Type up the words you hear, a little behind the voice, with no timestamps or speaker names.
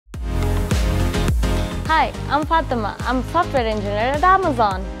Hi, I'm Fatema. I'm a software engineer at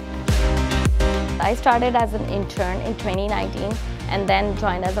Amazon. I started as an intern in 2019 and then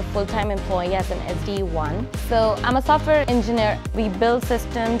joined as a full-time employee as an SD1. So I'm a software engineer. We build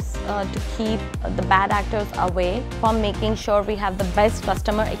systems to keep the bad actors away from making sure we have the best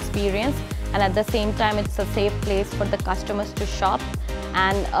customer experience, and at the same time it's a safe place for the customers to shop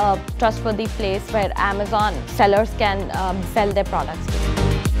and a trustworthy place where Amazon sellers can sell their products to.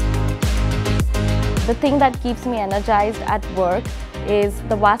 The thing that keeps me energized at work is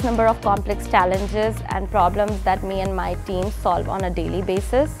the vast number of complex challenges and problems that me and my team solve on a daily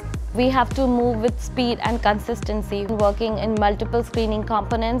basis. We have to move with speed and consistency, working in multiple screening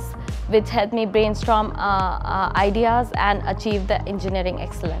components which help me brainstorm ideas and achieve the engineering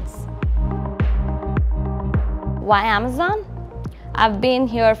excellence. Why Amazon? I've been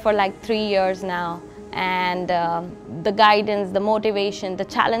here for like 3 years now, and the guidance, the motivation, the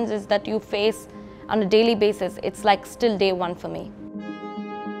challenges that you face on a daily basis, it's like still day one for me.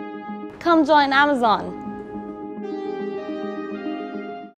 Come join Amazon.